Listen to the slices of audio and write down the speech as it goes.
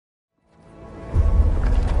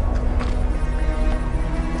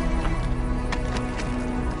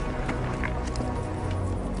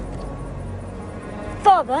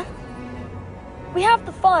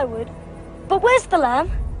firewood. But where's the lamb?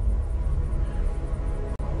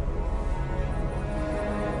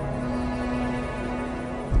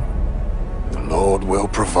 The Lord will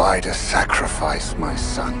provide a sacrifice, my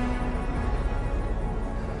son.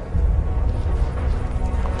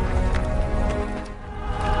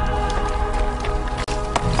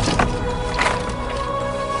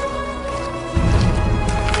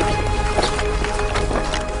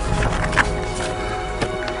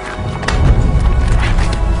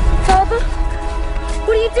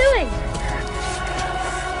 What are you doing?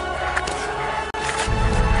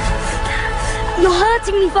 You're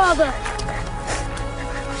hurting me, Father.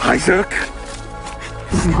 Isaac,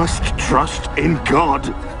 you must trust in God.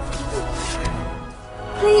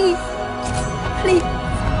 Please. Please.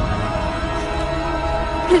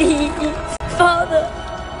 Please, Father.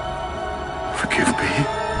 Forgive me.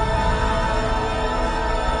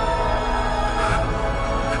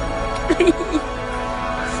 Please.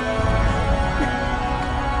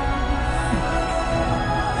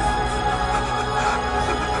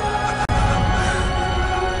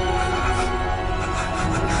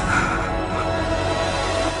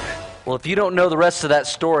 Well, if you don't know the rest of that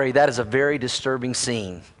story, that is a very disturbing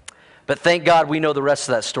scene. But thank God we know the rest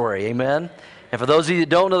of that story. Amen? And for those of you that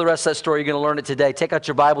don't know the rest of that story, you're going to learn it today. Take out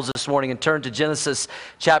your Bibles this morning and turn to Genesis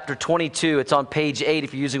chapter 22. It's on page 8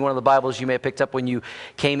 if you're using one of the Bibles you may have picked up when you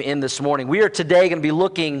came in this morning. We are today going to be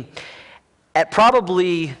looking at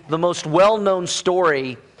probably the most well-known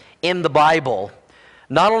story in the Bible,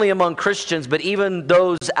 not only among Christians, but even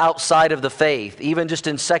those outside of the faith. Even just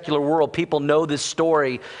in secular world, people know this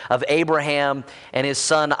story of Abraham and his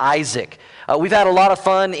son Isaac. We've had a lot of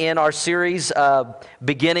fun in our series,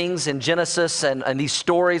 Beginnings in Genesis, and these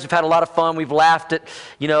stories. We've had a lot of fun. We've laughed at,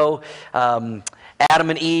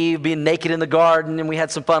 Adam and Eve being naked in the garden, and we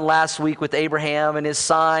had some fun last week with Abraham and his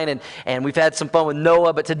sign, and we've had some fun with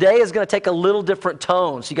Noah. But today is going to take a little different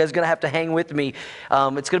tone, so you guys are going to have to hang with me. It's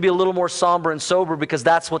going to be a little more somber and sober because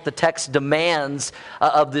that's what the text demands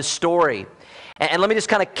of this story. And let me just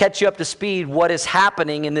kind of catch you up to speed what is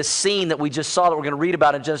happening in this scene that we just saw that we're going to read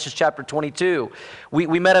about in Genesis chapter 22.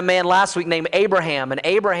 We met a man last week named Abraham, and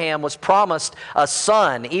Abraham was promised a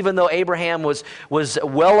son. Even though Abraham was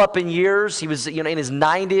well up in years, he was in his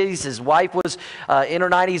 90s, his wife was in her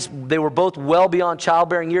 90s, they were both well beyond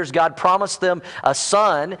childbearing years. God promised them a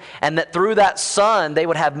son, and that through that son they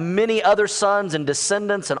would have many other sons and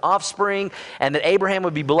descendants and offspring, and that Abraham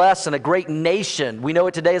would be blessed, and a great nation, we know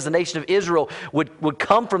it today as the nation of Israel, would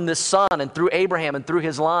come from this son and through Abraham and through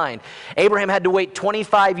his line. Abraham had to wait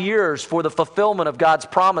 25 years for the fulfillment of God's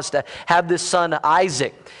promise to have this son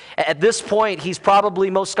Isaac. At this point, he's probably,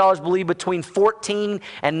 most scholars believe, between 14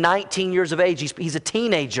 and 19 years of age. He's a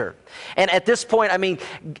teenager. And at this point,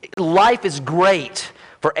 life is great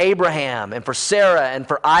for Abraham and for Sarah and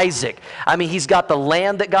for Isaac. He's got the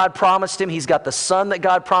land that God promised him. He's got the son that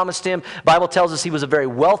God promised him. The Bible tells us he was a very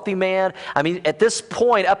wealthy man. At this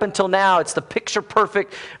point, up until now, it's the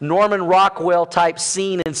picture-perfect Norman Rockwell type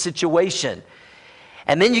scene and situation.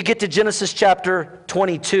 And then you get to Genesis chapter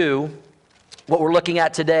 22, what we're looking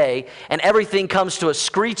at today, and everything comes to a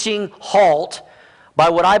screeching halt by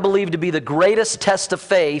what I believe to be the greatest test of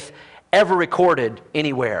faith ever recorded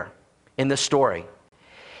anywhere in this story.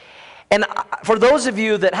 And for those of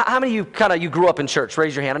you that, how many of you you grew up in church?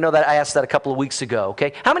 Raise your hand. I know that I asked that a couple of weeks ago,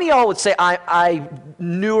 okay? How many of y'all would say, I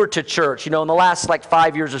newer to church, in the last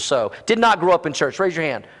 5 years or so, did not grow up in church? Raise your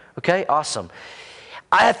hand. Okay, awesome.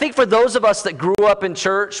 I think for those of us that grew up in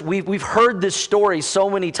church, we've heard this story so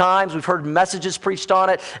many times. We've heard messages preached on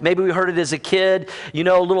it. Maybe we heard it as a kid.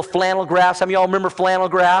 Little flannel graphs. Some of y'all remember flannel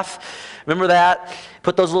graph? Remember that?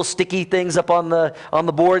 Put those little sticky things up on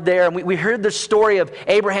the board there. And we heard the story of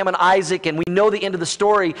Abraham and Isaac, and we know the end of the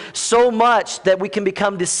story so much that we can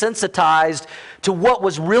become desensitized to what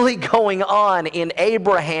was really going on in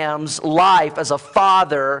Abraham's life as a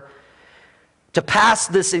father, to pass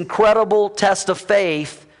this incredible test of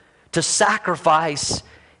faith to sacrifice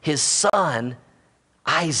his son,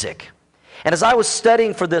 Isaac. And as I was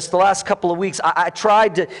studying for this the last couple of weeks, I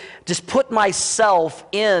tried to just put myself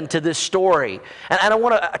into this story. And I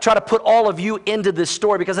want to try to put all of you into this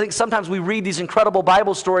story, because I think sometimes we read these incredible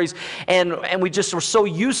Bible stories and we just were so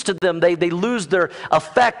used to them, they lose their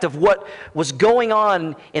effect of what was going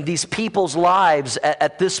on in these people's lives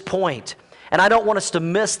at this point. And I don't want us to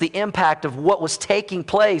miss the impact of what was taking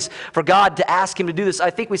place for God to ask him to do this. I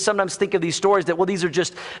think we sometimes think of these stories that, these are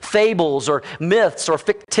just fables or myths or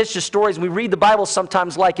fictitious stories. We read the Bible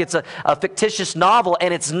sometimes like it's a fictitious novel,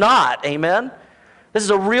 and it's not. Amen? This is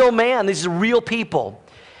a real man. These are real people.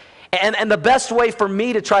 And the best way for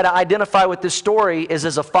me to try to identify with this story is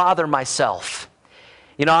as a father myself.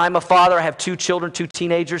 You know, I'm a father. I have 2 children, 2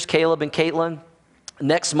 teenagers, Caleb and Caitlin.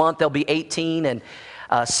 Next month, they'll be 18 and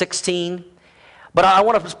 16. But I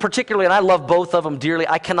want to particularly, and I love both of them dearly,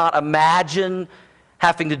 I cannot imagine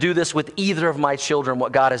having to do this with either of my children,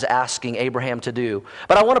 what God is asking Abraham to do.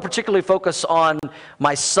 But I want to particularly focus on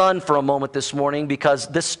my son for a moment this morning, because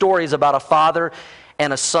this story is about a father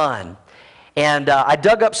and a son. And I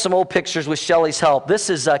dug up some old pictures with Shelly's help. This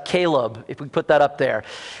is Caleb, if we put that up there.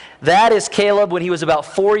 That is Caleb when he was about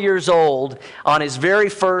 4 years old on his very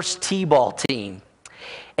first T-ball team.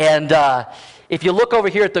 And if you look over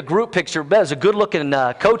here at the group picture, there's a good-looking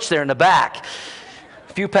coach there in the back.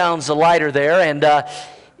 A few pounds lighter there. And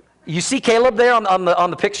you see Caleb there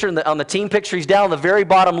on the picture, on the team picture. He's down on the very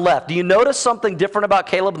bottom left. Do you notice something different about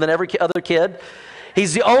Caleb than every other kid?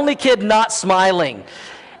 He's the only kid not smiling.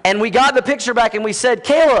 And we got the picture back and we said,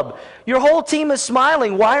 Caleb, your whole team is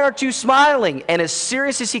smiling. Why aren't you smiling? And as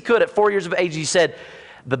serious as he could at 4 years of age, he said,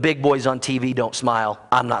 the big boys on TV don't smile.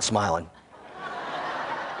 I'm not smiling.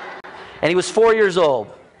 And he was 4 years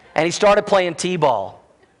old. And he started playing T-ball.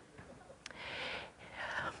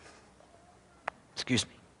 Excuse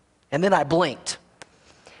me. And then I blinked.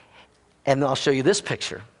 And I'll show you this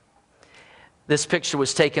picture. This picture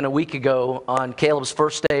was taken a week ago on Caleb's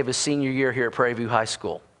first day of his senior year here at Prairie View High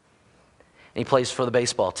School. And he plays for the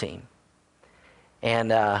baseball team.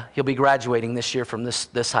 And he'll be graduating this year from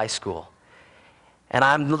this high school. And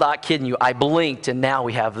I'm not kidding you. I blinked, and now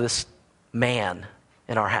we have this man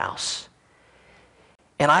in our house.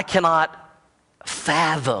 And I cannot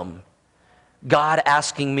fathom God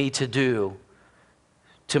asking me to do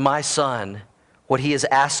to my son what he is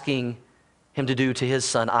asking him to do to his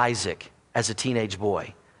son Isaac as a teenage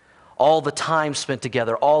boy. All the time spent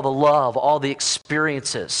together, all the love, all the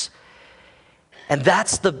experiences. And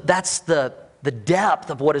that's the depth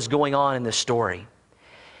of what is going on in this story.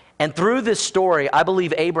 And through this story, I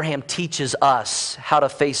believe Abraham teaches us how to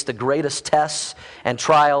face the greatest tests and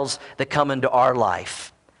trials that come into our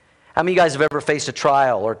life. How many of you guys have ever faced a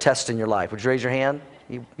trial or a test in your life? Would you raise your hand?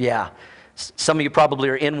 Yeah. Some of you probably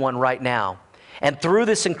are in one right now. And through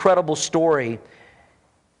this incredible story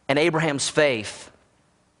and Abraham's faith,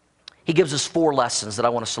 he gives us 4 lessons that I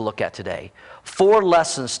want us to look at today. 4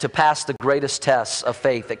 lessons to pass the greatest tests of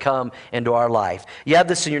faith that come into our life. You have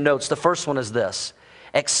this in your notes. The first one is this: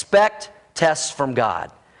 expect tests from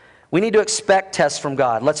God. We need to expect tests from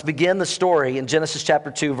God. Let's begin the story in Genesis chapter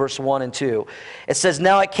 2, verse 1 and 2. It says,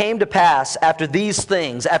 now it came to pass after these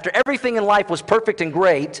things, after everything in life was perfect and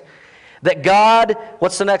great, that God,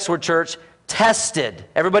 what's the next word, church? Tested.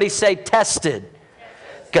 Everybody say tested.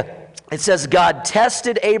 Good. It says, God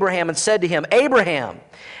tested Abraham and said to him, Abraham.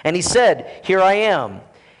 And he said, here I am.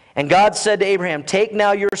 And God said to Abraham, take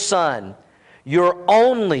now your son, your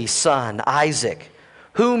only son, Isaac,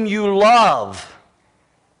 whom you love,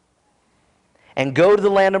 and go to the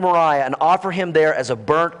land of Moriah and offer him there as a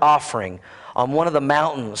burnt offering on one of the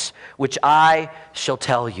mountains which I shall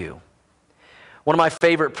tell you. One of my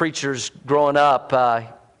favorite preachers growing up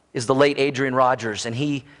is the late Adrian Rogers, and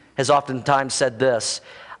he has oftentimes said this: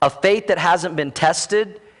 a faith that hasn't been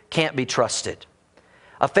tested can't be trusted.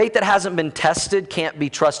 A faith that hasn't been tested can't be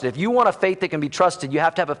trusted. If you want a faith that can be trusted, you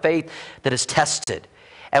have to have a faith that is tested.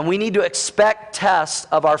 And we need to expect tests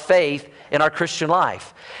of our faith in our Christian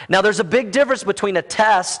life. Now, there's a big difference between a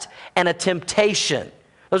test and a temptation.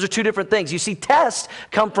 Those are 2 different things. You see, tests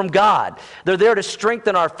come from God. They're there to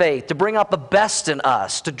strengthen our faith, to bring out the best in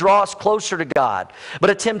us, to draw us closer to God.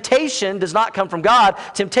 But a temptation does not come from God.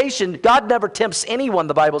 Temptation, God never tempts anyone,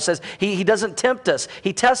 the Bible says. He doesn't tempt us.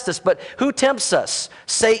 He tests us. But who tempts us?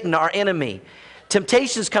 Satan, our enemy.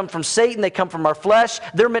 Temptations come from Satan. They come from our flesh.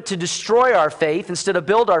 They're meant to destroy our faith instead of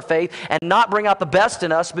build our faith and not bring out the best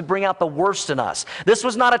in us, but bring out the worst in us. This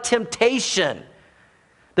was not a temptation.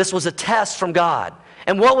 This was a test from God.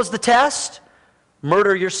 And what was the test?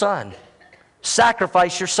 Murder your son.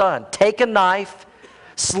 Sacrifice your son. Take a knife,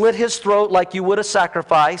 slit his throat like you would a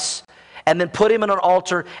sacrifice, and then put him in an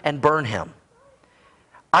altar and burn him.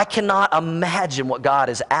 I cannot imagine what God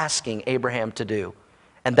is asking Abraham to do,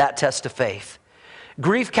 and that test of faith.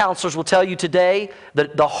 Grief counselors will tell you today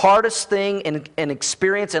that the hardest thing in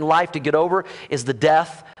experience in life to get over is the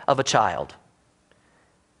death of a child.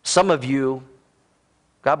 Some of you,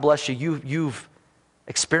 God bless you, you've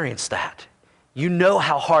experienced that. You know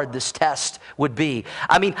how hard this test would be.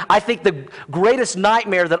 I mean, I think the greatest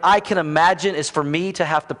nightmare that I can imagine is for me to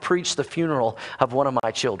have to preach the funeral of one of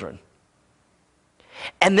my children.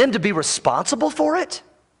 And then to be responsible for it,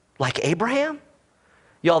 like Abraham.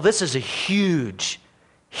 Y'all, this is a huge,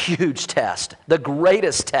 huge test. The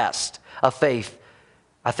greatest test of faith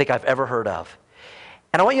I think I've ever heard of.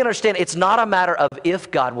 And I want you to understand, it's not a matter of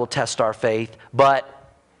if God will test our faith,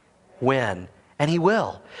 but when. And He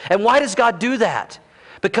will. And why does God do that?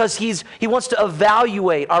 Because He wants to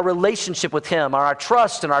evaluate our relationship with Him, our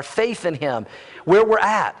trust and our faith in Him, where we're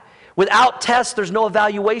at. Without tests, there's no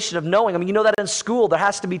evaluation of knowing. I mean, you know that in school, there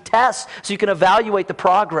has to be tests so you can evaluate the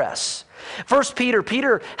progress.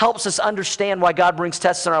 Peter helps us understand why God brings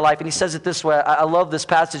tests in our life, and he says it this way. I love this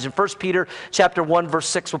passage. In 1 Peter chapter 1, verse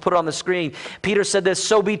 6, we'll put it on the screen. Peter said this,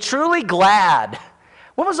 "So be truly glad."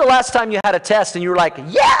 When was the last time you had a test and you were like,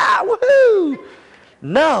 yeah, woohoo?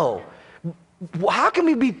 No. How can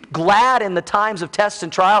we be glad in the times of test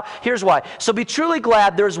and trial? Here's why. So be truly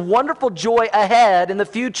glad. There's wonderful joy ahead in the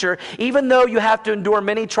future, even though you have to endure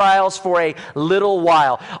many trials for a little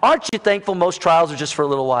while. Aren't you thankful most trials are just for a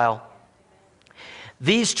little while?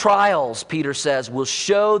 These trials, Peter says, will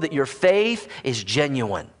show that your faith is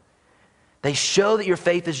genuine. They show that your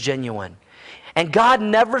faith is genuine. And God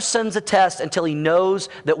never sends a test until He knows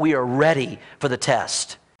that we are ready for the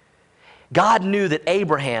test. God knew that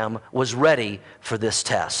Abraham was ready for this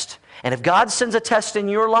test. And if God sends a test in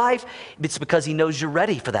your life, it's because He knows you're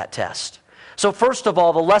ready for that test. So first of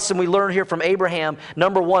all, the lesson we learn here from Abraham,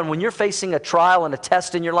 number one, when you're facing a trial and a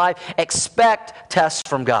test in your life, expect tests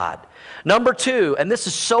from God. Number two, and this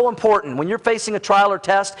is so important, when you're facing a trial or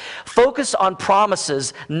test, focus on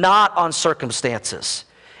promises, not on circumstances.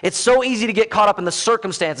 It's so easy to get caught up in the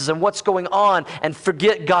circumstances and what's going on and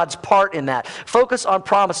forget God's part in that. Focus on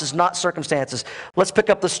promises, not circumstances. Let's pick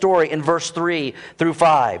up the story in verse 3 through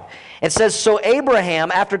 5. It says, "So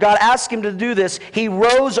Abraham, after God asked him to do this, he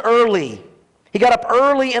rose early." He got up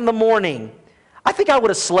early in the morning. I think I would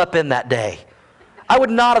have slept in that day. I would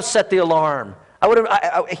not have set the alarm.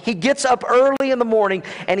 He gets up early in the morning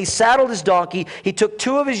and he saddled his donkey. He took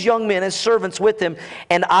 2 of his young men as servants with him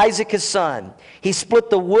and Isaac his son. He split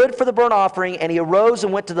the wood for the burnt offering and he arose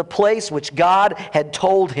and went to the place which God had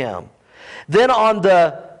told him. Then on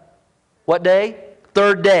the, what day?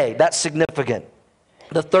 3rd day. That's significant.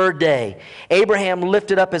 The 3rd day, Abraham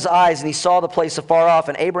lifted up his eyes and he saw the place afar off.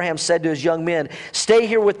 And Abraham said to his young men, "Stay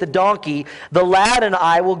here with the donkey. The lad and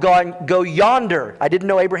I will go yonder." I didn't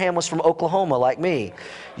know Abraham was from Oklahoma like me,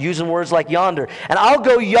 using words like yonder. "And I'll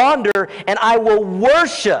go yonder and I will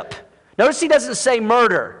worship." Notice he doesn't say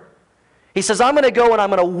murder. He says, "I'm going to go and I'm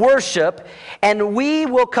going to worship, and we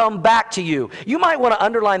will come back to you." You might want to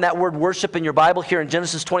underline that word worship in your Bible here in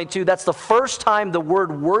Genesis 22. That's the first time the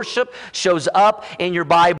word worship shows up in your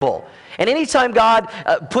Bible. And anytime God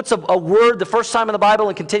puts a word the first time in the Bible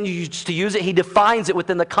and continues to use it, He defines it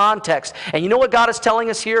within the context. And you know what God is telling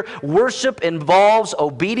us here? Worship involves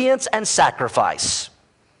obedience and sacrifice.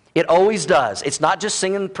 It always does. It's not just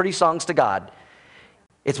singing pretty songs to God.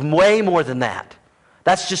 It's way more than that.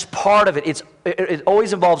 That's just part of it. It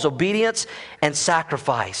always involves obedience and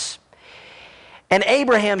sacrifice. And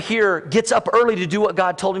Abraham here gets up early to do what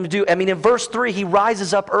God told him to do. I mean, in verse 3, he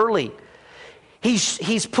rises up early.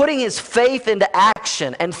 He's putting his faith into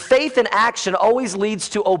action, and faith in action always leads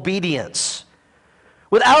to obedience.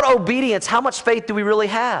 Without obedience, how much faith do we really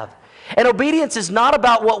have? And obedience is not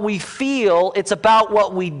about what we feel, it's about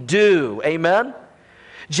what we do. Amen?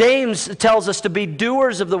 James tells us to be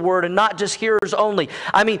doers of the word and not just hearers only.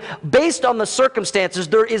 I mean, based on the circumstances,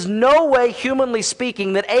 there is no way, humanly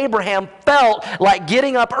speaking, that Abraham felt like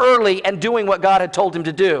getting up early and doing what God had told him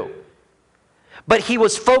to do. But he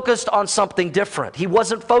was focused on something different. He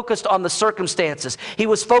wasn't focused on the circumstances. He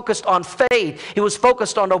was focused on faith. He was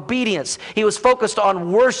focused on obedience. He was focused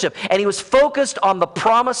on worship. And he was focused on the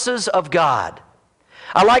promises of God.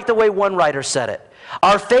 I like the way one writer said it.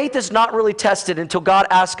 Our faith is not really tested until God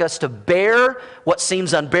asks us to bear what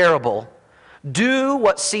seems unbearable, do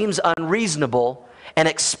what seems unreasonable, and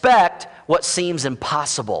expect what seems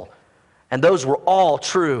impossible. And those were all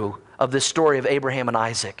true of this story of Abraham and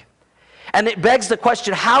Isaac. And it begs the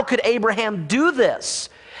question, how could Abraham do this?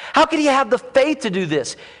 How could he have the faith to do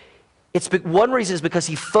this? One reason is because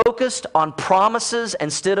he focused on promises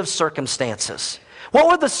instead of circumstances. What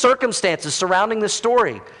were the circumstances surrounding this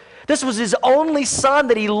story? This was his only son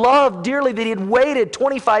that he loved dearly, that he had waited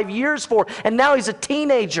 25 years for, and now he's a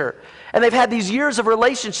teenager. And they've had these years of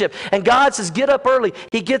relationship. And God says, get up early.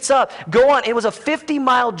 He gets up, go on. It was a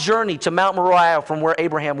 50-mile journey to Mount Moriah from where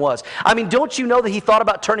Abraham was. I mean, don't you know that he thought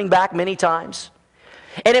about turning back many times?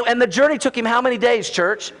 And the journey took him how many days,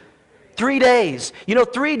 church? 3 days. You know,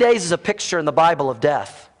 3 days is a picture in the Bible of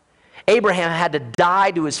death. Abraham had to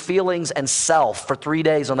die to his feelings and self for 3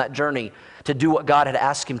 days on that journey to do what God had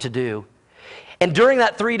asked him to do. And during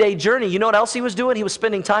that 3-day journey, you know what else he was doing? He was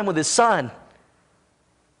spending time with his son.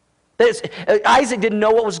 Isaac didn't know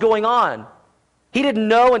what was going on. He didn't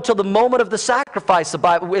know until the moment of the sacrifice, the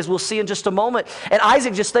Bible, as we'll see in just a moment. And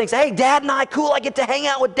Isaac just thinks, hey, Dad and I, cool, I get to hang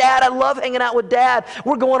out with Dad. I love hanging out with Dad.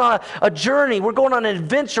 We're going on a journey. We're going on an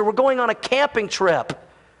adventure. We're going on a camping trip.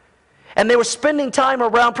 And they were spending time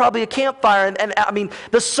around probably a campfire. And I mean,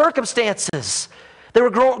 the circumstances, they were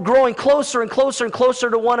growing closer and closer and closer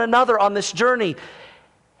to one another on this journey.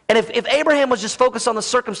 And if Abraham was just focused on the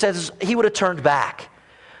circumstances, he would have turned back.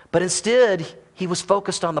 But instead, he was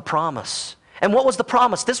focused on the promise. And what was the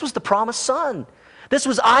promise? This was the promised son. This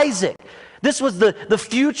was Isaac. This was the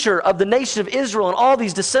future of the nation of Israel and all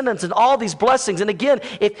these descendants and all these blessings. And again,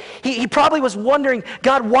 if he probably was wondering,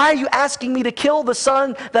 God, why are you asking me to kill the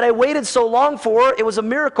son that I waited so long for? It was a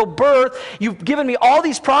miracle birth. You've given me all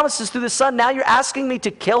these promises through the son. Now you're asking me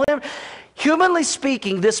to kill him? Humanly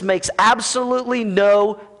speaking, this makes absolutely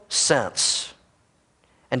no sense.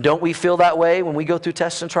 And don't we feel that way when we go through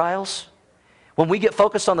tests and trials? When we get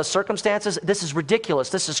focused on the circumstances, this is ridiculous,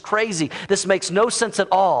 this is crazy, this makes no sense at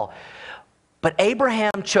all. But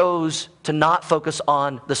Abraham chose to not focus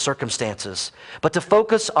on the circumstances, but to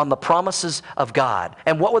focus on the promises of God.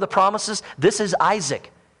 And what were the promises? This is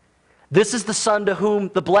Isaac. This is the son to whom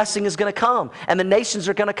the blessing is going to come, and the nations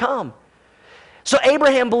are going to come. So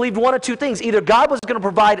Abraham believed one of two things. Either God was going to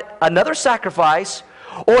provide another sacrifice,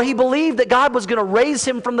 or he believed that God was going to raise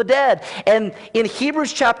him from the dead. And in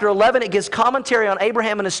Hebrews chapter 11, it gives commentary on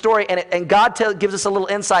Abraham and his story, and God gives us a little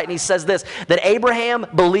insight, and he says this, that Abraham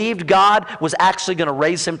believed God was actually going to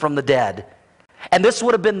raise him from the dead. And this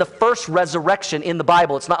would have been the first resurrection in the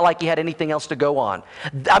Bible. It's not like he had anything else to go on.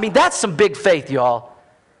 I mean, that's some big faith, y'all.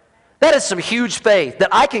 That is some huge faith, that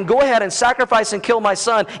I can go ahead and sacrifice and kill my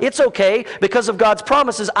son. It's okay because of God's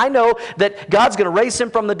promises. I know that God's going to raise him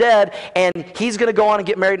from the dead, and he's going to go on and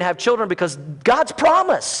get married and have children because God's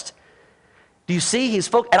promised. Do you see?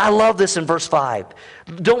 And I love this in verse 5.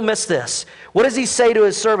 Don't miss this. What does he say to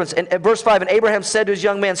his servants? In verse 5, and Abraham said to his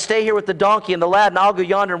young man, stay here with the donkey and the lad, and I'll go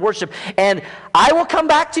yonder and worship, and I will come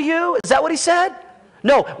back to you. Is that what he said?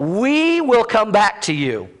 No, we will come back to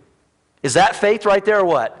you. Is that faith right there or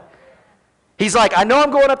what? He's like, I know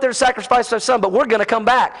I'm going up there to sacrifice my son, but we're going to come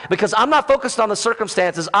back because I'm not focused on the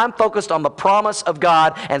circumstances. I'm focused on the promise of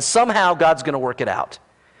God, and somehow God's going to work it out.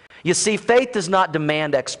 You see, faith does not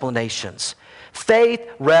demand explanations. Faith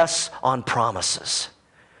rests on promises.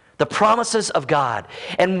 The promises of God.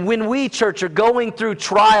 And when we, church, are going through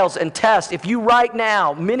trials and tests, if you right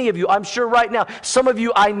now, many of you, I'm sure right now, some of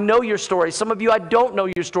you, I know your story. Some of you, I don't know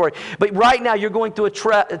your story. But right now, you're going through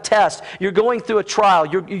a test. You're going through a trial.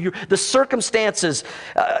 The circumstances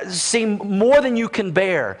seem more than you can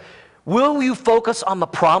bear. Will you focus on the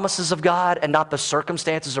promises of God and not the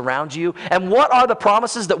circumstances around you? And what are the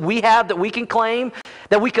promises that we have that we can claim,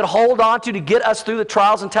 that we can hold on to get us through the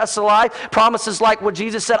trials and tests of life? Promises like what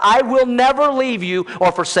Jesus said, I will never leave you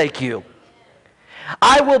or forsake you.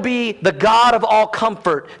 I will be the God of all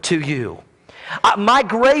comfort to you. My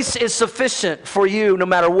grace is sufficient for you no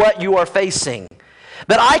matter what you are facing.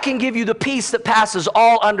 That I can give you the peace that passes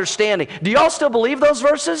all understanding. Do y'all still believe those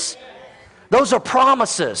verses? Those are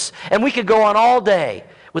promises, and we could go on all day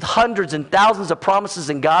with hundreds and thousands of promises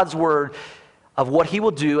in God's Word of what He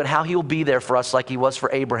will do and how He will be there for us like He was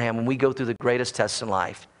for Abraham when we go through the greatest tests in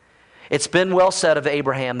life. It's been well said of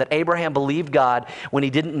Abraham that Abraham believed God when he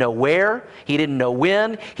didn't know where, he didn't know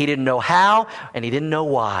when, he didn't know how, and he didn't know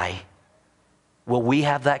why. Will we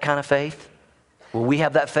have that kind of faith? Will we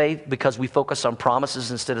have that faith because we focus on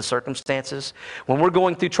promises instead of circumstances? When we're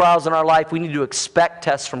going through trials in our life, we need to expect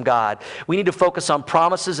tests from God. We need to focus on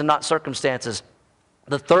promises and not circumstances.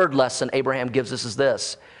 The third lesson Abraham gives us is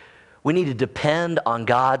this. We need to depend on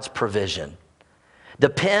God's provision.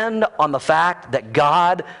 Depend on the fact that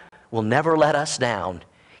God will never let us down.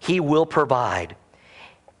 He will provide.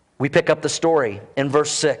 We pick up the story in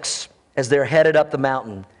verse 6 as they're headed up the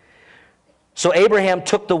mountain. So Abraham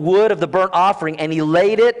took the wood of the burnt offering and he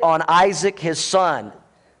laid it on Isaac, his son.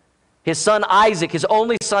 His son Isaac, his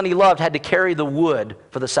only son he loved, had to carry the wood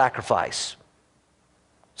for the sacrifice.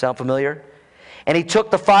 Sound familiar? And he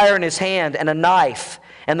took the fire in his hand and a knife,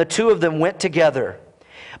 and the two of them went together.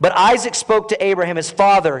 But Isaac spoke to Abraham, his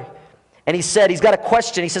father, and he said, he's got a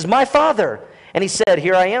question. He says, my father. And he said,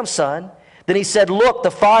 here I am, son. Then he said, look,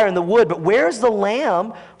 the fire and the wood, but where's the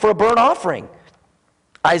lamb for a burnt offering?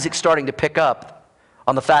 Isaac's starting to pick up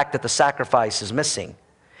on the fact that the sacrifice is missing.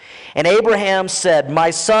 And Abraham said,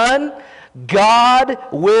 my son, God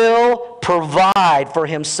will provide for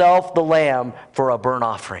himself the lamb for a burnt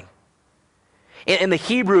offering. In the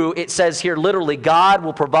Hebrew, it says here literally, God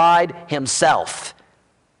will provide himself.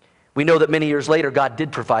 We know that many years later, God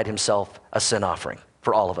did provide himself a sin offering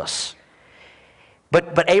for all of us.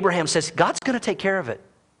 But Abraham says, God's going to take care of it.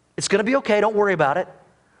 It's going to be okay. Don't worry about it.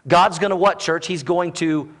 God's going to what, church? He's going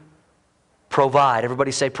to provide.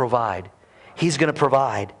 Everybody say provide. He's going to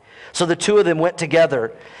provide. So the two of them went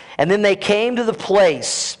together. And then they came to the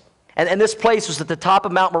place. And this place was at the top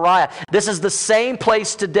of Mount Moriah. This is the same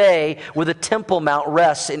place today where the Temple Mount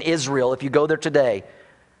rests in Israel, if you go there today.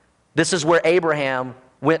 This is where Abraham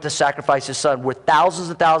went to sacrifice his son, where thousands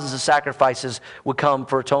and thousands of sacrifices would come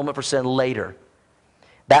for atonement for sin later.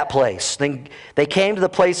 That place. Then they came to the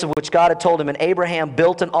place of which God had told him, and Abraham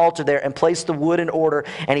built an altar there and placed the wood in order,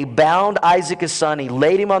 and he bound Isaac his son. He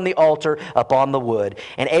laid him on the altar upon the wood.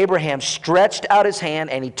 And Abraham stretched out his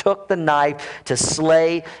hand, and he took the knife to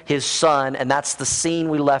slay his son. And that's the scene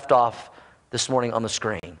we left off this morning on the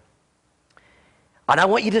screen. And I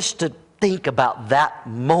want you just to think about that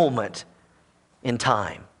moment in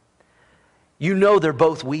time. You know they're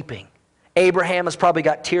both weeping. Abraham has probably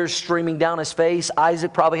got tears streaming down his face.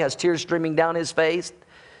 Isaac probably has tears streaming down his face.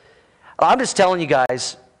 I'm just telling you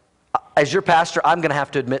guys, as your pastor, I'm going to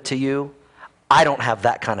have to admit to you, I don't have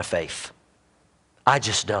that kind of faith. I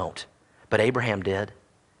just don't. But Abraham did.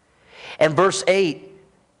 And verse 8,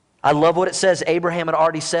 I love what it says. Abraham had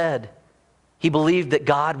already said he believed that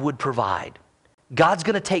God would provide. God's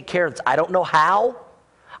going to take care of this. I don't know how.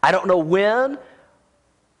 I don't know when.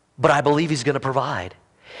 But I believe he's going to provide.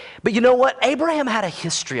 But you know what? Abraham had a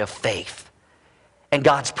history of faith and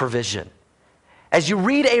God's provision. As you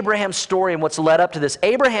read Abraham's story and what's led up to this,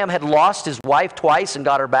 Abraham had lost his wife twice and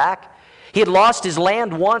got her back. He had lost his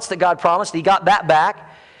land once that God promised. He got that back.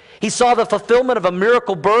 He saw the fulfillment of a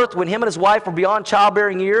miracle birth when him and his wife were beyond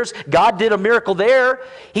childbearing years. God did a miracle there.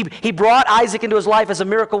 He brought Isaac into his life as a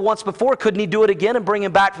miracle once before. Couldn't he do it again and bring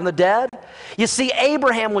him back from the dead? You see,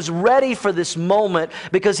 Abraham was ready for this moment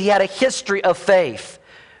because he had a history of faith.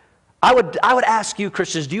 I would ask you,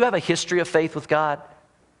 Christians, do you have a history of faith with God?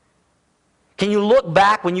 Can you look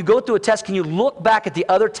back, when you go through a test, can you look back at the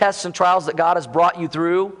other tests and trials that God has brought you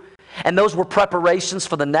through? And those were preparations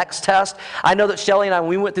for the next test. I know that Shelly and I, when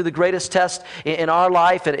we went through the greatest test in our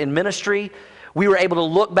life and in ministry, we were able to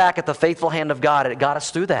look back at the faithful hand of God, and it got us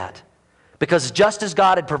through that. Because just as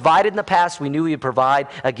God had provided in the past, we knew He would provide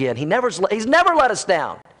again. He's never let us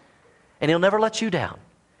down, and He'll never let you down.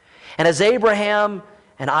 And as Abraham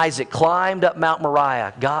and Isaac climbed up Mount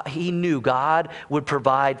Moriah, he knew God would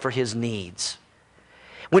provide for his needs.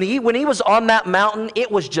 When he was on that mountain,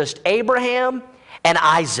 it was just Abraham and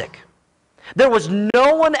Isaac. There was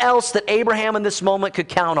no one else that Abraham in this moment could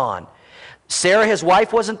count on. Sarah, his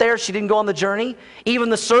wife, wasn't there. She didn't go on the journey.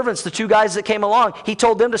 Even the servants, the two guys that came along, he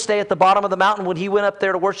told them to stay at the bottom of the mountain when he went up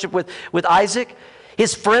there to worship with Isaac.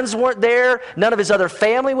 His friends weren't there. None of his other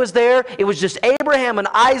family was there. It was just Abraham and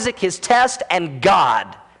Isaac, his test, and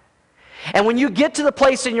God. And when you get to the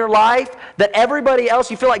place in your life that everybody else,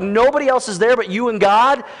 you feel like nobody else is there but you and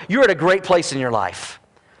God, you're at a great place in your life.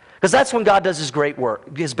 Because that's when God does His great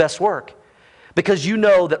work, His best work. Because you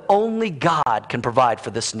know that only God can provide for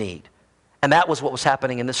this need. And that was what was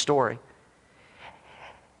happening in this story.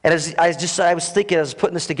 And as I was thinking, I was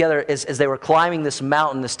putting this together as they were climbing this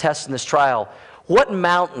mountain, this test and this trial, what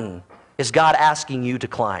mountain is God asking you to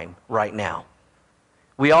climb right now?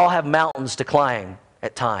 We all have mountains to climb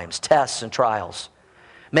at times, tests and trials.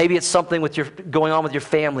 Maybe it's something going on with your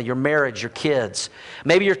family, your marriage, your kids.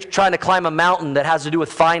 Maybe you're trying to climb a mountain that has to do with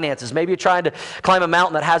finances. Maybe you're trying to climb a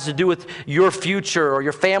mountain that has to do with your future or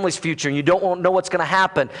your family's future, and you don't know what's going to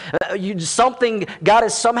happen. God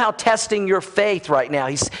is somehow testing your faith right now.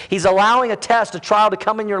 He's allowing a test, a trial to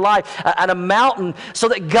come in your life, and a mountain, so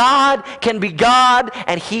that God can be God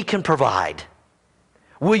and He can provide.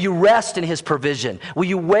 Will you rest in His provision? Will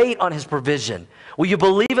you wait on His provision? Will you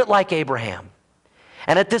believe it like Abraham?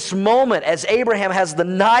 And at this moment, as Abraham has the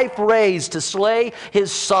knife raised to slay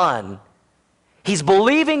his son, he's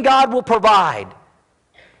believing God will provide.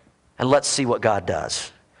 And let's see what God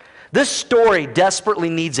does. This story desperately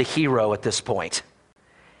needs a hero at this point.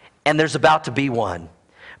 And there's about to be one.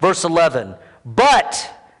 Verse 11,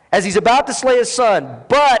 but, as he's about to slay his son,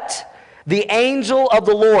 but the angel of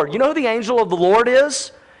the Lord. You know who the angel of the Lord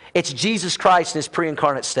is? It's Jesus Christ in His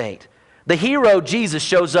pre-incarnate state. The hero, Jesus,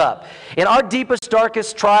 shows up. In our deepest,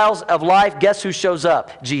 darkest trials of life, guess who shows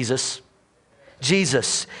up? Jesus.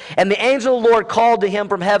 Jesus. And the angel of the Lord called to him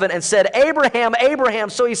from heaven and said, Abraham,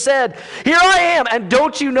 Abraham. So he said, here I am. And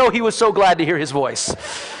don't you know he was so glad to hear his voice?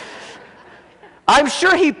 I'm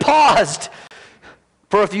sure he paused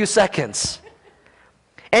for a few seconds.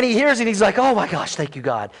 And he hears it and he's like, oh my gosh, thank you,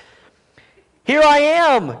 God. Here I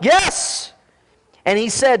am. Yes. And he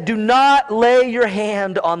said, do not lay your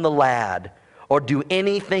hand on the lad or do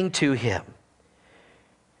anything to him.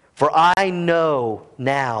 For I know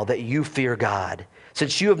now that you fear God,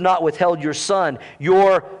 since you have not withheld your son,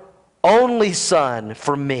 your only son,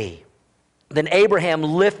 from me." Then Abraham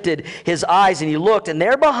lifted his eyes and he looked, and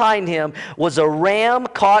there behind him was a ram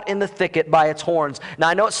caught in the thicket by its horns. Now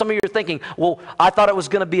I know some of you are thinking, well, I thought it was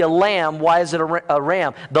going to be a lamb. Why is it a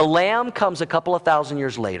ram? The lamb comes a couple of thousand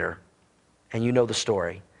years later, and you know the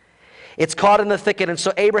story. It's caught in the thicket, and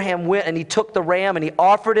so Abraham went and he took the ram and he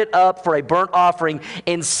offered it up for a burnt offering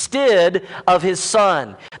instead of his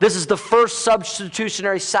son. This is the first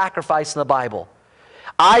substitutionary sacrifice in the Bible.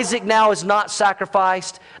 Isaac now is not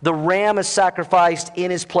sacrificed. The ram is sacrificed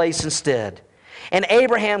in his place instead. And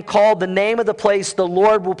Abraham called the name of the place, "The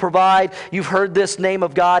Lord will provide." You've heard this name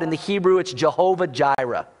of God. In the Hebrew, it's Jehovah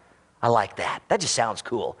Jireh. I like that. That just sounds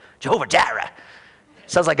cool. Jehovah Jireh.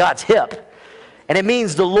 Sounds like God's hip. And it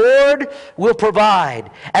means the Lord will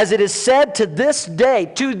provide. As it is said to this day,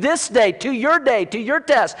 to your day, to your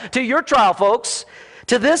test, to your trial, folks.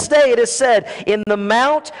 To this day it is said, "In the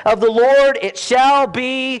mount of the Lord it shall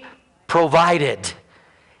be provided."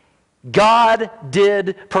 God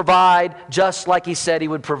did provide just like He said He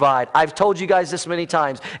would provide. I've told you guys this many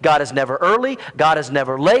times. God is never early, God is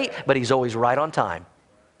never late, but He's always right on time.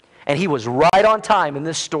 And He was right on time in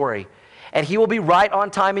this story. And He will be right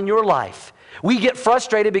on time in your life. We get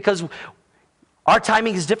frustrated because our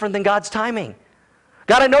timing is different than God's timing.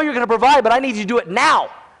 God, I know you're going to provide, but I need you to do it now.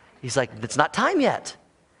 He's like, it's not time yet.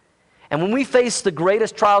 And when we face the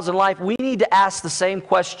greatest trials in life, we need to ask the same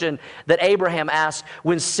question that Abraham asked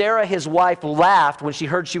when Sarah, his wife, laughed when she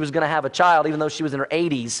heard she was going to have a child, even though she was in her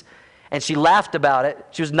 80s. And she laughed about it.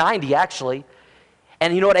 She was 90, actually.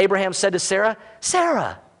 And you know what Abraham said to Sarah?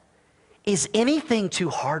 "Sarah, is anything too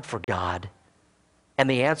hard for God?" And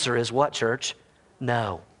the answer is what, church?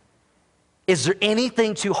 No. Is there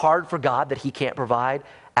anything too hard for God that He can't provide?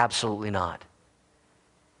 Absolutely not.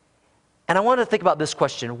 And I want to think about this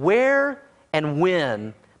question. Where and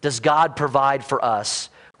when does God provide for us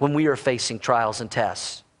when we are facing trials and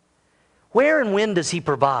tests? Where and when does He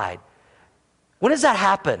provide? When does that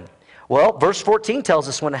happen? Well, verse 14 tells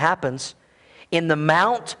us when it happens. "In the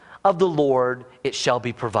mount of the Lord it shall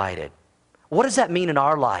be provided." What does that mean in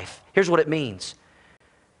our life? Here's what it means.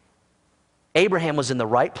 Abraham was in the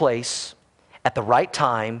right place at the right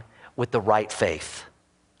time with the right faith.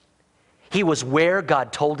 He was where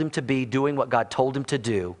God told him to be, doing what God told him to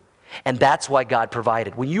do, and that's why God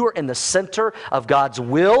provided. When you are in the center of God's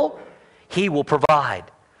will, He will provide.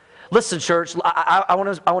 Listen, church, I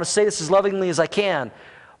want to say this as lovingly as I can,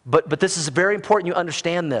 but this is very important you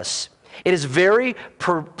understand this. It is very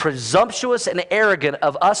presumptuous and arrogant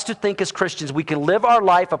of us to think as Christians we can live our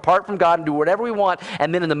life apart from God and do whatever we want,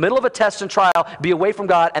 and then in the middle of a test and trial be away from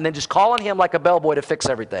God and then just call on Him like a bellboy to fix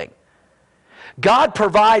everything. God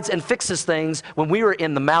provides and fixes things when we are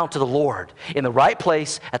in the mount of the Lord, in the right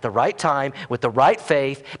place, at the right time, with the right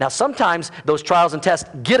faith. Now sometimes those trials and tests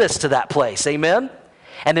get us to that place, amen?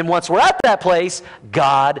 And then once we're at that place,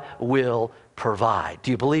 God will provide.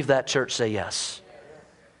 Do you believe that, church? Say yes.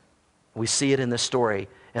 We see it in this story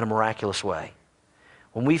in a miraculous way.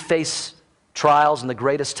 When we face trials and the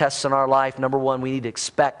greatest tests in our life, number one, we need to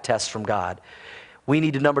expect tests from God. We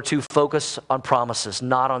need to, number two, focus on promises,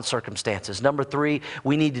 not on circumstances. Number three,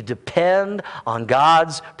 we need to depend on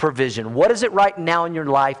God's provision. What is it right now in your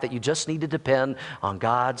life that you just need to depend on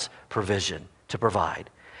God's provision to provide?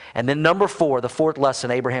 And then number four, the fourth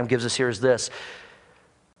lesson Abraham gives us here is this.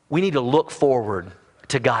 We need to look forward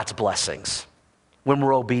to God's blessings when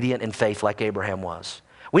we're obedient in faith like Abraham was.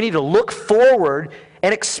 We need to look forward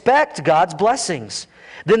and expect God's blessings.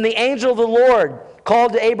 Then the angel of the Lord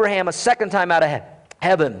called to Abraham a second time out of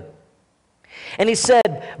heaven. And he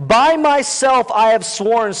said, "By myself I have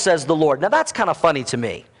sworn, says the Lord." Now that's kind of funny to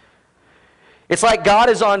me. It's like God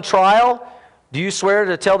is on trial. Do you swear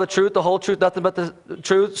to tell the truth, the whole truth, nothing but the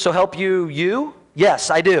truth, so help you?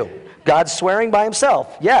 Yes, I do. God's swearing by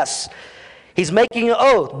Himself. Yes. He's making an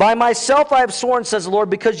oath. "By myself I have sworn, says the Lord,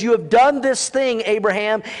 because you have done this thing,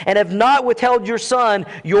 Abraham, and have not withheld your son,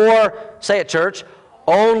 your," say it, church,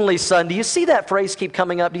 "only son." Do you see that phrase keep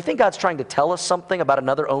coming up? Do you think God's trying to tell us something about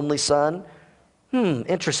another only son?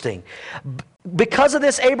 Interesting. "Because of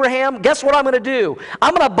this, Abraham, guess what I'm going to do?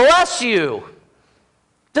 I'm going to bless you.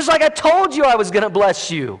 Just like I told you I was going to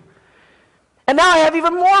bless you. And now I have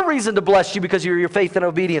even more reason to bless you because of your faith and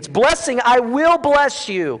obedience. Blessing, I will bless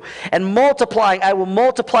you. And multiplying, I will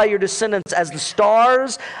multiply your descendants as the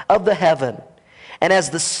stars of the heaven and as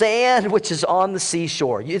the sand which is on the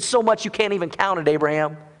seashore." It's so much you can't even count it,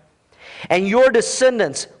 Abraham. "And your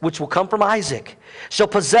descendants, which will come from Isaac, shall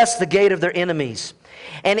possess the gate of their enemies.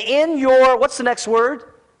 And in your," what's the next word?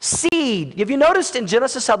 Seed. Have you noticed in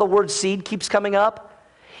Genesis how the word seed keeps coming up?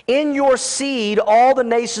 In your seed, all the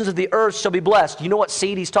nations of the earth shall be blessed. You know what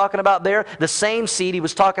seed he's talking about there? The same seed he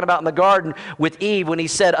was talking about in the garden with Eve when he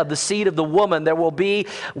said, of the seed of the woman, there will be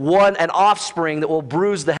an offspring that will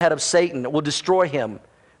bruise the head of Satan, that will destroy him.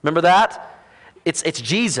 Remember that? It's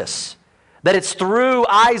Jesus. That it's through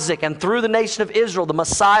Isaac and through the nation of Israel, the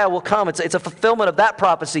Messiah will come. It's a fulfillment of that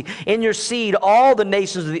prophecy. In your seed, all the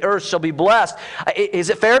nations of the earth shall be blessed. Is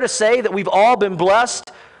it fair to say that we've all been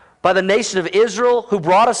blessed by the nation of Israel who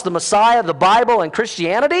brought us the Messiah, the Bible, and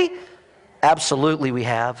Christianity? Absolutely we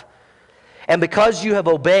have. And because you have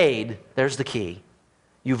obeyed, there's the key,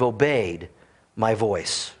 you've obeyed my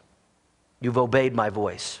voice. You've obeyed my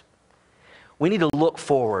voice. We need to look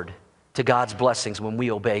forward to God's blessings when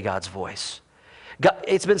we obey God's voice.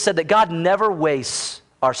 It's been said that God never wastes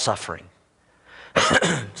our suffering.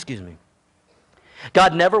 Excuse me.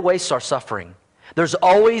 God never wastes our suffering. There's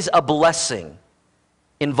always a blessing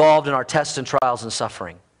involved in our tests and trials and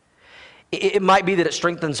suffering. It might be that it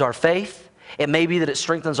strengthens our faith. It may be that it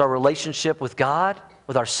strengthens our relationship with God,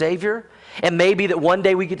 with our Savior. It may be that one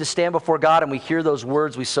day we get to stand before God and we hear those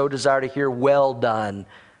words we so desire to hear, well done,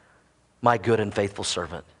 my good and faithful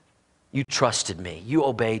servant. You trusted me. You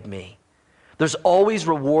obeyed me. There's always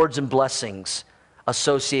rewards and blessings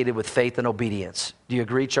associated with faith and obedience. Do you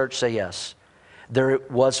agree, church? Say yes. There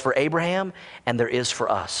was for Abraham, and there is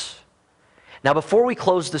for us. Now, before we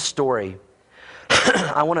close this story,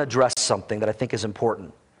 I want to address something that I think is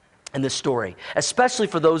important in this story, especially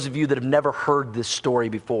for those of you that have never heard this story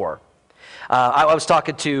before. I was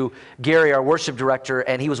talking to Gary, our worship director,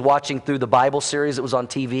 and he was watching through the Bible series that was on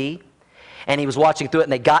TV. And he was watching through it,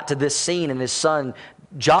 and they got to this scene, and his son,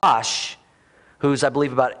 Josh, who's, I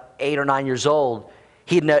believe, about 8 or 9 years old,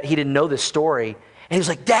 he didn't know this story. And he was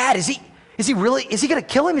like, Dad, is he going to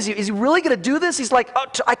kill him? Is he really going to do this? He's like, oh,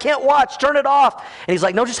 I can't watch, turn it off. And he's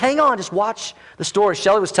like, no, just hang on, just watch the story.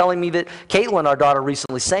 Shelley was telling me that Caitlin, our daughter,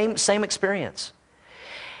 recently, same experience.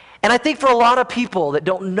 And I think for a lot of people that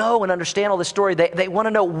don't know and understand all this story, they want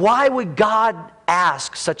to know, why would God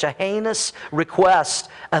ask such a heinous request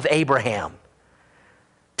of Abraham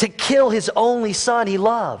to kill his only son he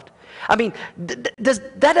loved? I mean,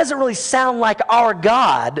 that doesn't really sound like our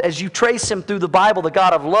God as you trace him through the Bible, the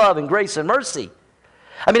God of love and grace and mercy.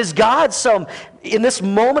 I mean, is God in this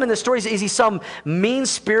moment in the story, is he some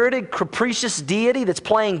mean-spirited, capricious deity that's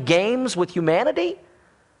playing games with humanity?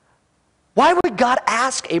 Why would God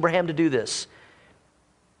ask Abraham to do this?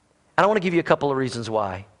 And I want to give you a couple of reasons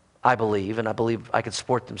why I believe, and I believe I can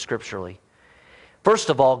support them scripturally. First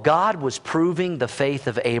of all, God was proving the faith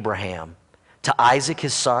of Abraham to Isaac,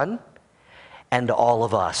 his son, and to all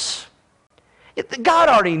of us. God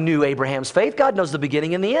already knew Abraham's faith. God knows the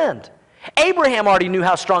beginning and the end. Abraham already knew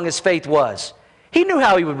how strong his faith was. He knew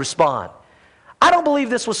how he would respond. I don't believe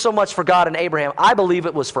this was so much for God and Abraham. I believe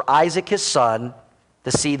it was for Isaac, his son, to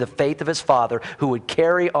see the faith of his father who would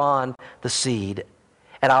carry on the seed.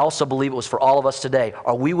 And I also believe it was for all of us today,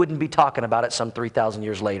 or we wouldn't be talking about it some 3,000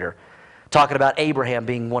 years later. Talking about Abraham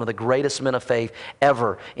being one of the greatest men of faith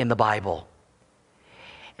ever in the Bible.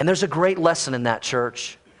 And there's a great lesson in that,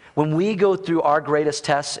 church. When we go through our greatest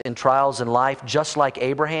tests and trials in life, just like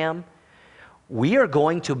Abraham, we are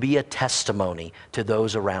going to be a testimony to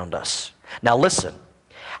those around us. Now listen.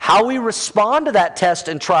 How we respond to that test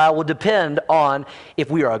and trial will depend on if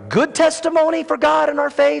we are a good testimony for God in our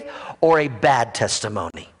faith or a bad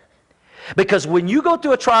testimony. Because when you go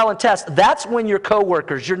through a trial and test, that's when your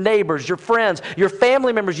coworkers, your neighbors, your friends, your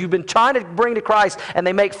family members you've been trying to bring to Christ and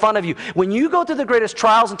they make fun of you. When you go through the greatest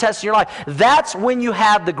trials and tests in your life, that's when you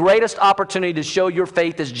have the greatest opportunity to show your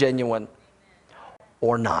faith is genuine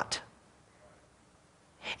or not.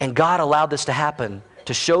 And God allowed this to happen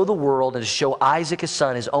to show the world and to show Isaac, his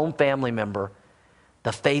son, his own family member,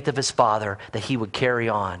 the faith of his father that he would carry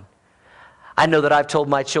on. I know that I've told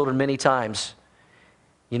my children many times,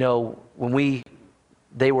 you know, when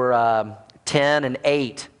they were 10 and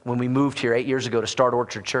 8 when we moved here 8 years ago to start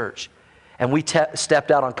Orchard Church. And we stepped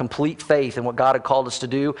out on complete faith in what God had called us to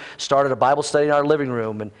do, started a Bible study in our living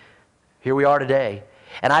room, and here we are today.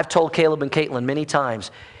 And I've told Caleb and Caitlin many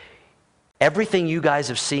times, everything you guys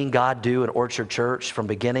have seen God do at Orchard Church from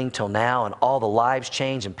beginning till now, and all the lives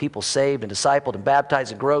changed and people saved and discipled and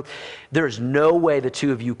baptized and growth, there is no way the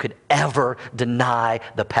two of you could ever deny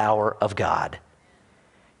the power of God.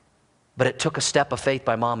 But it took a step of faith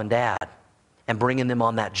by mom and dad and bringing them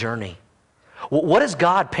on that journey. What is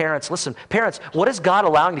God, parents, listen, parents, what is God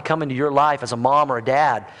allowing to come into your life as a mom or a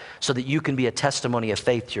dad so that you can be a testimony of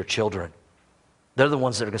faith to your children? They're the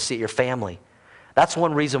ones that are going to see it, your family. That's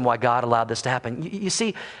one reason why God allowed this to happen. You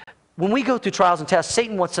see, when we go through trials and tests,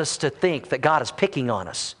 Satan wants us to think that God is picking on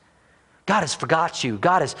us. God has forgot you.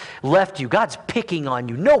 God has left you. God's picking on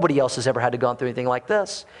you. Nobody else has ever had to go through anything like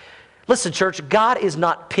this. Listen, church, God is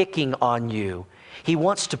not picking on you. He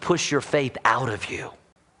wants to push your faith out of you.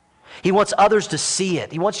 He wants others to see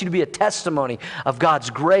it. He wants you to be a testimony of God's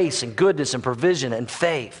grace and goodness and provision and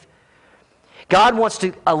faith. God wants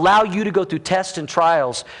to allow you to go through tests and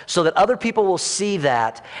trials so that other people will see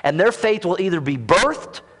that and their faith will either be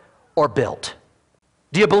birthed or built.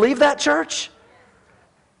 Do you believe that, church?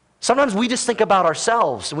 Sometimes we just think about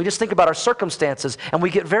ourselves and we just think about our circumstances and we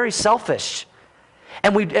get very selfish.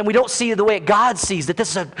 And we don't see the way God sees, that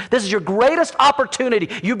this is your greatest opportunity.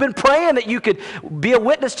 You've been praying that you could be a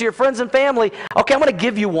witness to your friends and family. Okay, I'm going to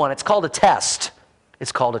give you one. It's called a test.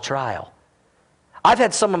 It's called a trial. I've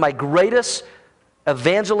had some of my greatest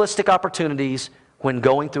evangelistic opportunities when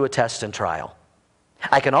going through a test and trial.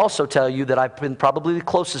 I can also tell you that I've been probably the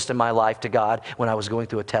closest in my life to God when I was going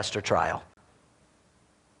through a test or trial.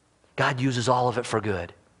 God uses all of it for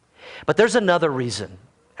good. But there's another reason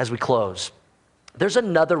as we close. There's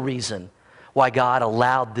another reason why God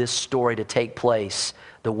allowed this story to take place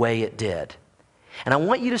the way it did. And I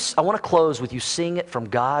want to close with you seeing it from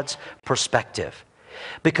God's perspective.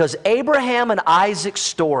 Because Abraham and Isaac's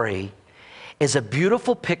story is a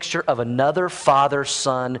beautiful picture of another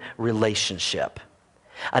father-son relationship.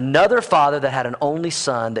 Another father that had an only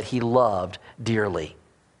son that he loved dearly.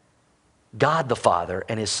 God the Father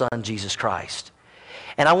and his Son Jesus Christ.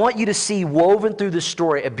 And I want you to see woven through this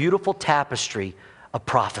story a beautiful tapestry of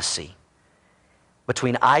prophecy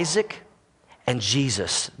between Isaac and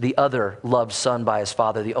Jesus, the other loved son by his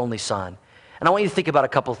father, the only son. And I want you to think about a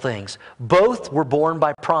couple things. Both were born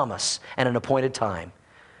by promise and an appointed time.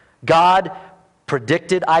 God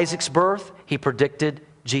predicted Isaac's birth. He predicted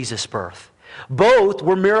Jesus' birth. Both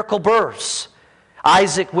were miracle births.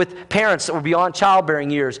 Isaac with parents that were beyond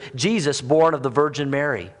childbearing years. Jesus born of the Virgin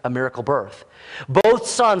Mary, a miracle birth. Both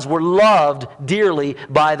sons were loved dearly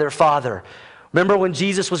by their father. Remember when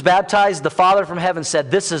Jesus was baptized, the Father from heaven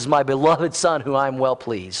said, "This is my beloved Son who I am well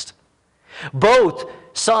pleased." Both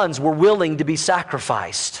sons were willing to be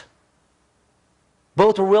sacrificed.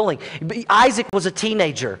 Both were willing. Isaac was a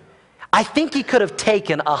teenager. I think he could have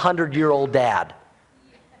taken a 100-year-old dad.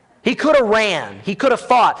 He could have ran. He could have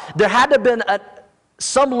fought. There had to have been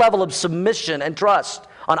some level of submission and trust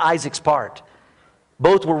on Isaac's part.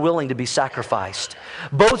 Both were willing to be sacrificed.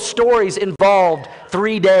 Both stories involved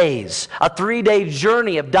 3 days, a 3-day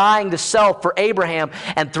journey of dying to self for Abraham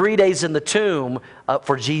and 3 days in the tomb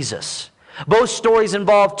for Jesus. Both stories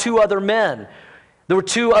involved 2 other men. There were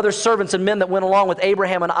 2 other servants and men that went along with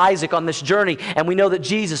Abraham and Isaac on this journey, and we know that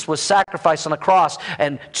Jesus was sacrificed on a cross,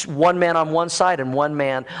 and 1 man on one side and 1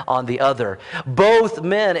 man on the other. Both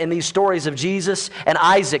men in these stories of Jesus and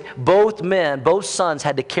Isaac, both sons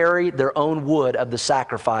had to carry their own wood of the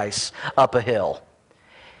sacrifice up a hill.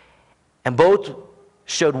 And both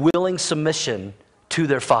showed willing submission to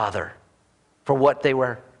their father for what they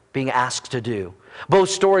were being asked to do.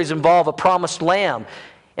 Both stories involve a promised lamb.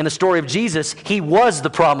 In the story of Jesus, he was the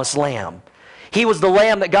promised lamb. He was the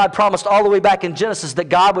lamb that God promised all the way back in Genesis that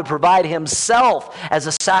God would provide himself as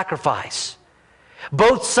a sacrifice.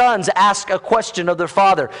 Both sons asked a question of their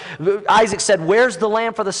father. Isaac said, "Where's the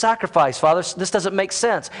lamb for the sacrifice, Father? This doesn't make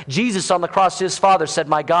sense." Jesus on the cross to his father said,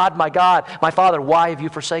 my God, my Father, why have you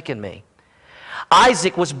forsaken me?"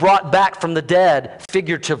 Isaac was brought back from the dead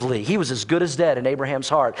figuratively. He was as good as dead in Abraham's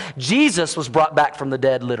heart. Jesus was brought back from the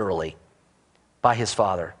dead literally by his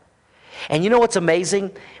father. And you know what's amazing?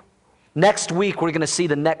 Next week, we're going to see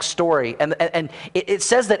the next story. And it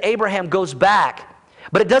says that Abraham goes back,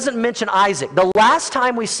 but it doesn't mention Isaac. The last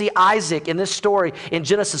time we see Isaac in this story in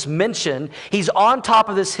Genesis mentioned, he's on top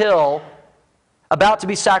of this hill about to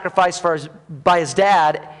be sacrificed by his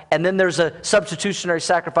dad, and then there's a substitutionary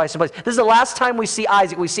sacrifice in place. This is the last time we see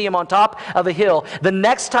Isaac. We see him on top of a hill. The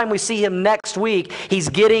next time we see him next week, he's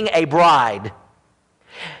getting a bride.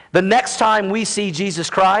 The next time we see Jesus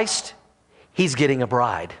Christ, he's getting a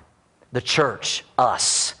bride. The church,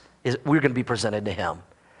 us, we're going to be presented to him.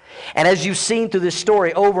 And as you've seen through this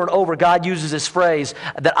story over and over, God uses this phrase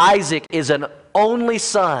that Isaac is an only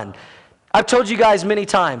son. I've told you guys many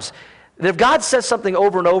times that if God says something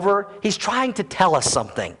over and over, he's trying to tell us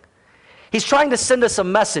something. He's trying to send us a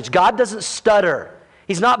message. God doesn't stutter.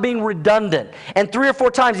 He's not being redundant. And 3 or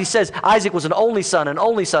 4 times he says Isaac was an only son, an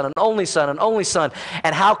only son, an only son, an only son.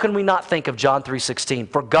 And how can we not think of John 3:16?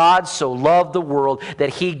 For God so loved the world that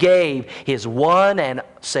he gave his one and,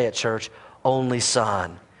 say it church, only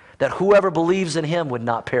son, that whoever believes in him would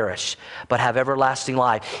not perish, but have everlasting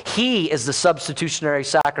life. He is the substitutionary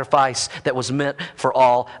sacrifice that was meant for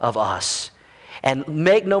all of us. And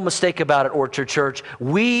make no mistake about it, Orchard Church,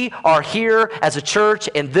 we are here as a church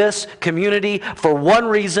in this community for one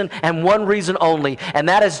reason and one reason only, and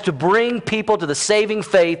that is to bring people to the saving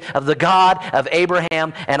faith of the God of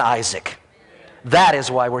Abraham and Isaac. That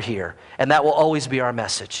is why we're here, and that will always be our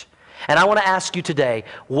message. And I want to ask you today,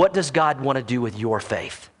 what does God want to do with your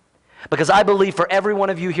faith? Because I believe for every one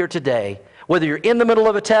of you here today, whether you're in the middle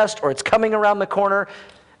of a test or it's coming around the corner,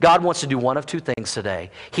 God wants to do one of two things today.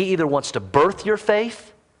 He either wants to birth your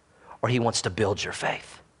faith or he wants to build your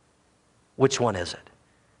faith. Which one is it?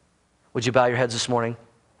 Would you bow your heads this morning?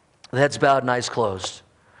 The heads bowed and eyes closed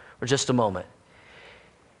for just a moment.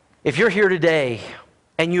 If you're here today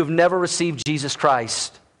and you have never received Jesus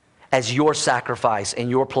Christ as your sacrifice in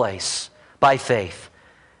your place by faith,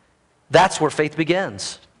 that's where faith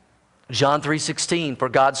begins. John 3:16, for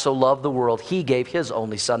God so loved the world, he gave his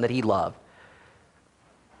only son that he loved,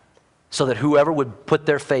 so that whoever would put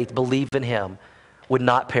their faith, believe in him, would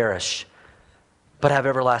not perish, but have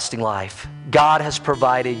everlasting life. God has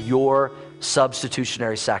provided your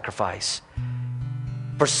substitutionary sacrifice.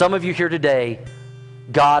 For some of you here today,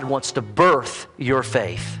 God wants to birth your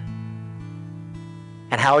faith.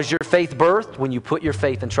 And how is your faith birthed? When you put your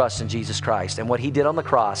faith and trust in Jesus Christ and what he did on the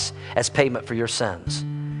cross as payment for your sins.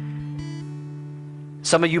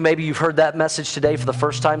 Some of you, maybe you've heard that message today for the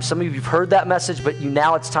first time. Some of you have heard that message, but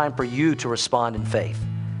now it's time for you to respond in faith.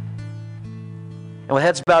 And with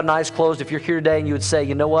heads bowed and eyes closed, if you're here today and you would say,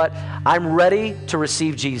 you know what, I'm ready to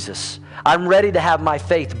receive Jesus. I'm ready to have my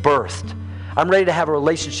faith birthed. I'm ready to have a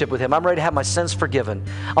relationship with him. I'm ready to have my sins forgiven.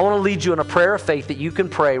 I want to lead you in a prayer of faith that you can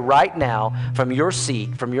pray right now from your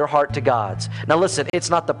seat, from your heart to God's. Now listen, it's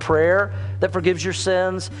not the prayer that forgives your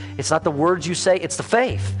sins. It's not the words you say. It's the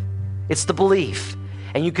faith. It's the belief.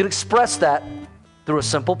 And you can express that through a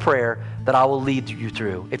simple prayer that I will lead you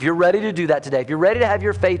through. If you're ready to do that today, if you're ready to have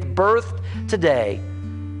your faith birthed today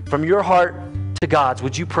from your heart to God's,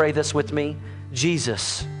 would you pray this with me?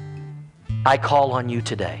 Jesus, I call on you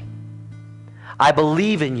today. I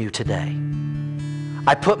believe in you today.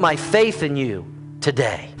 I put my faith in you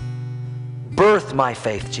today. Birth my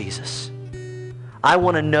faith, Jesus. I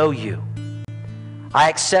want to know you. I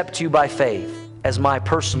accept you by faith as my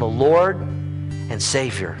personal Lord and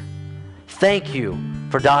Savior. Thank you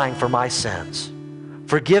for dying for my sins.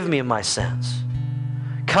 Forgive me of my sins.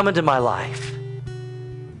 Come into my life.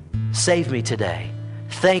 Save me today.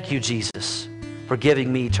 Thank you, Jesus, for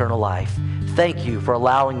giving me eternal life. Thank you for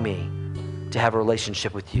allowing me to have a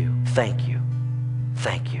relationship with you. Thank you.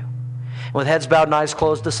 Thank you. And with heads bowed and eyes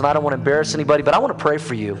closed, listen, I don't want to embarrass anybody, but I want to pray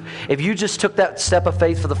for you. If you just took that step of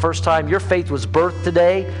faith for the first time, your faith was birthed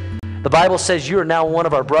today. The Bible says you are now one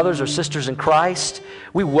of our brothers or sisters in Christ.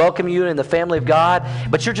 We welcome you in the family of God,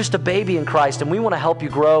 but you're just a baby in Christ, and we want to help you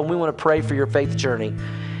grow, and we want to pray for your faith journey.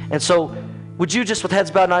 And so would you just, with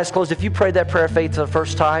heads bowed and eyes closed, if you prayed that prayer of faith for the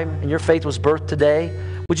first time and your faith was birthed today,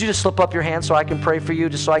 would you just slip up your hand so I can pray for you,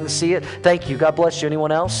 just so I can see it? Thank you. God bless you.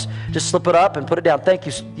 Anyone else? Just slip it up and put it down. Thank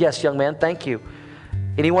you. Yes, young man. Thank you.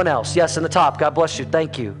 Anyone else? Yes, in the top. God bless you.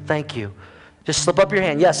 Thank you. Thank you. Just slip up your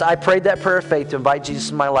hand. Yes, I prayed that prayer of faith to invite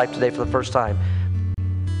Jesus in my life today for the first time.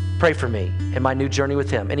 Pray for me in my new journey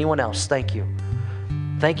with him. Anyone else? Thank you.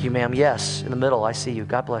 Thank you, ma'am. Yes, in the middle. I see you.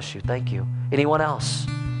 God bless you. Thank you. Anyone else?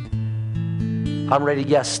 I'm ready.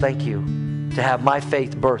 Yes, thank you. To have my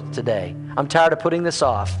faith birthed today. I'm tired of putting this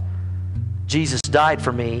off. Jesus died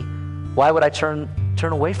for me. Why would I turn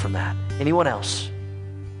away from that? Anyone else?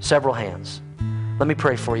 Several hands. Let me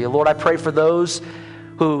pray for you. Lord, I pray for those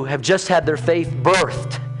who have just had their faith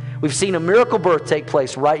birthed. We've seen a miracle birth take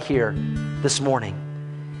place right here this morning.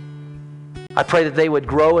 I pray that they would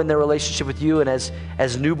grow in their relationship with you, and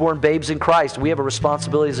as newborn babes in Christ, we have a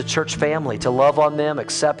responsibility as a church family to love on them,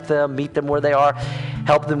 accept them, meet them where they are,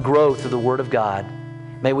 help them grow through the Word of God.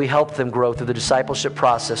 May we help them grow through the discipleship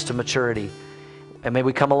process to maturity, and may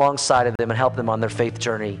we come alongside of them and help them on their faith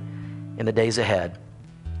journey in the days ahead.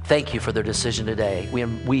 Thank you for their decision today.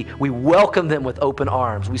 We welcome them with open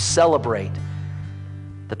arms. We celebrate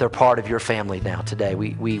that they're part of your family now today.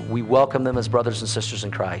 We welcome them as brothers and sisters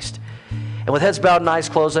in Christ. And with heads bowed and eyes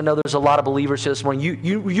closed, I know there's a lot of believers here this morning.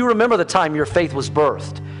 You remember the time your faith was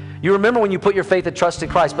birthed. You remember when you put your faith and trust in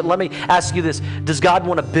Christ. But let me ask you this. Does God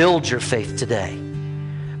want to build your faith today?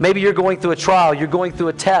 Maybe you're going through a trial. You're going through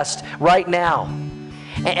a test right now.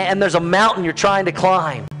 And there's a mountain you're trying to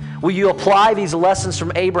climb. Will you apply these lessons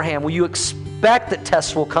from Abraham? Will you expect that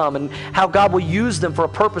tests will come and how God will use them for a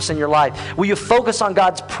purpose in your life? Will you focus on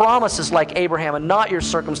God's promises like Abraham and not your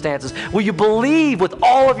circumstances? Will you believe with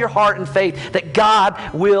all of your heart and faith that God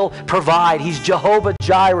will provide? He's Jehovah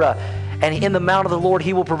Jireh. And in the mount of the Lord,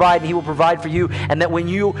 He will provide, and He will provide for you. And that when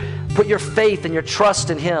you put your faith and your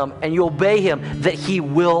trust in Him and you obey Him, that He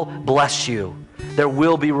will bless you. There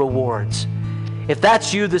will be rewards. If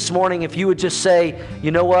that's you this morning, if you would just say,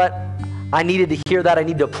 you know what? I needed to hear that. I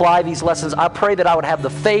need to apply these lessons. I pray that I would have the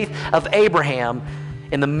faith of Abraham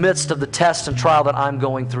in the midst of the test and trial that I'm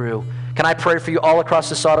going through. Can I pray for you all across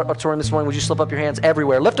this auditorium this morning? Would you slip up your hands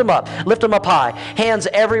everywhere? Lift them up. Lift them up high. Hands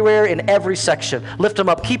everywhere in every section. Lift them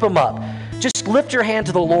up. Keep them up. Just lift your hand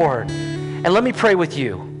to the Lord. And let me pray with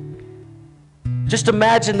you. Just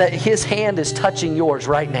imagine that His hand is touching yours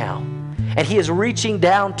right now. And He is reaching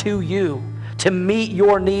down to you to meet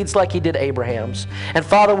your needs like He did Abraham's. And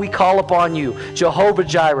Father, we call upon You, Jehovah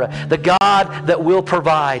Jireh, the God that will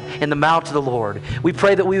provide in the mount of the Lord. We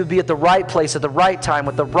pray that we would be at the right place at the right time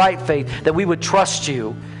with the right faith, that we would trust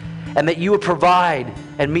You, and that You would provide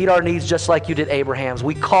and meet our needs just like You did Abraham's.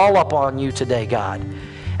 We call upon You today, God.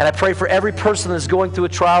 And I pray for every person that's going through a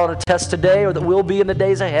trial and a test today, or that will be in the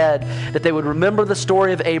days ahead, that they would remember the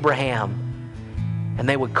story of Abraham, and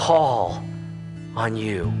they would call on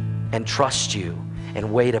You and trust You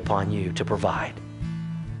and wait upon You to provide.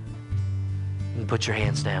 And put your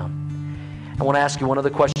hands down. I want to ask you one other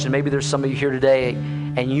question. Maybe there's some of you here today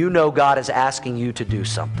and you know God is asking you to do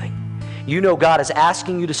something. You know God is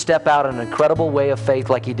asking you to step out in an incredible way of faith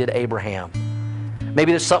like He did Abraham.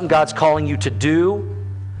 Maybe there's something God's calling you to do.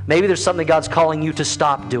 Maybe there's something God's calling you to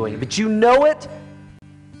stop doing. But you know it,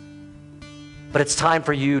 but it's time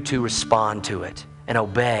for you to respond to it and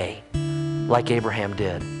obey like Abraham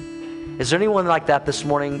did. Is there anyone like that this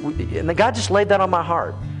morning? And God just laid that on my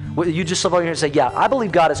heart. You just slip over here and say, yeah, I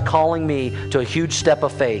believe God is calling me to a huge step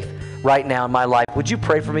of faith right now in my life. Would you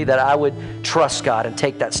pray for me that I would trust God and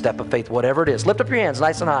take that step of faith, whatever it is? Lift up your hands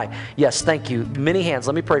nice and high. Yes, thank you. Many hands.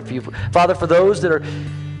 Let me pray for you. Father, for those that are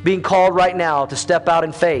being called right now to step out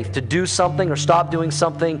in faith, to do something or stop doing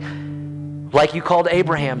something, like You called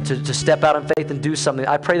Abraham to step out in faith and do something.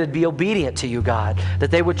 I pray they'd be obedient to You, God,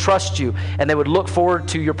 that they would trust You and they would look forward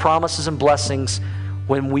to Your promises and blessings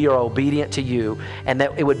when we are obedient to You, and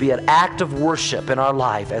that it would be an act of worship in our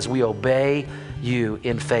life as we obey You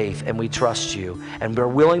in faith and we trust You and we're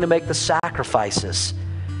willing to make the sacrifices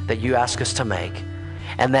that You ask us to make,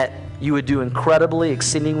 and that You would do incredibly,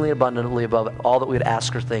 exceedingly abundantly above all that we would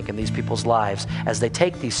ask or think in these people's lives as they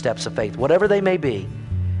take these steps of faith, whatever they may be.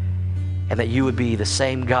 And that You would be the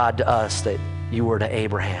same God to us that You were to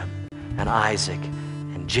Abraham and Isaac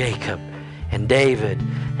and Jacob and David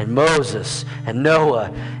and Moses and Noah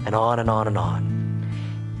and on and on and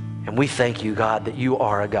on. And we thank You, God, that You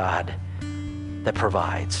are a God that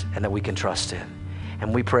provides and that we can trust in.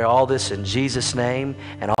 And we pray all this in Jesus' name.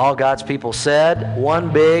 And all God's people said,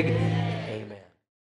 one big